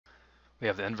we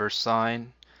have the inverse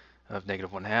sine of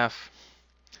negative 1/2.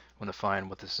 We want to find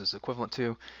what this is equivalent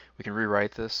to. We can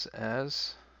rewrite this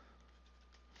as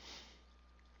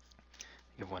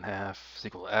negative 1/2 is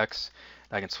equal to x.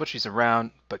 Now I can switch these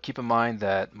around, but keep in mind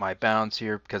that my bounds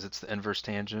here, because it's the inverse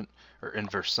tangent or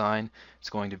inverse sine, it's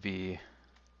going to be,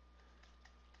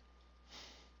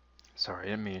 sorry, I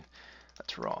didn't mean,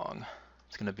 that's wrong.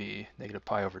 It's going to be negative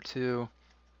pi over 2,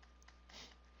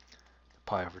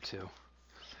 pi over 2. What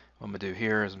I'm going to do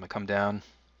here is I'm going to come down.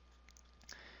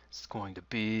 It's going to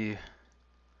be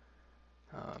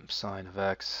sine of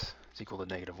x is equal to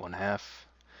negative 1/2.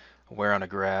 Where on a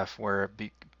graph,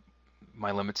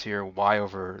 my limits here,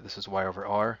 this is y over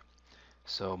r.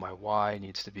 So my y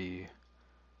needs to be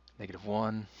negative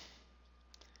 1,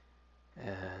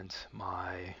 and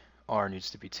my r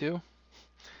needs to be 2.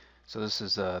 So this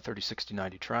is a 30, 60,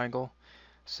 90 triangle.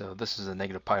 So this is a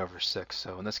negative pi over 6.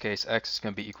 So in this case, x is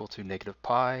going to be equal to negative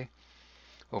pi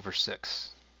over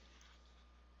 6.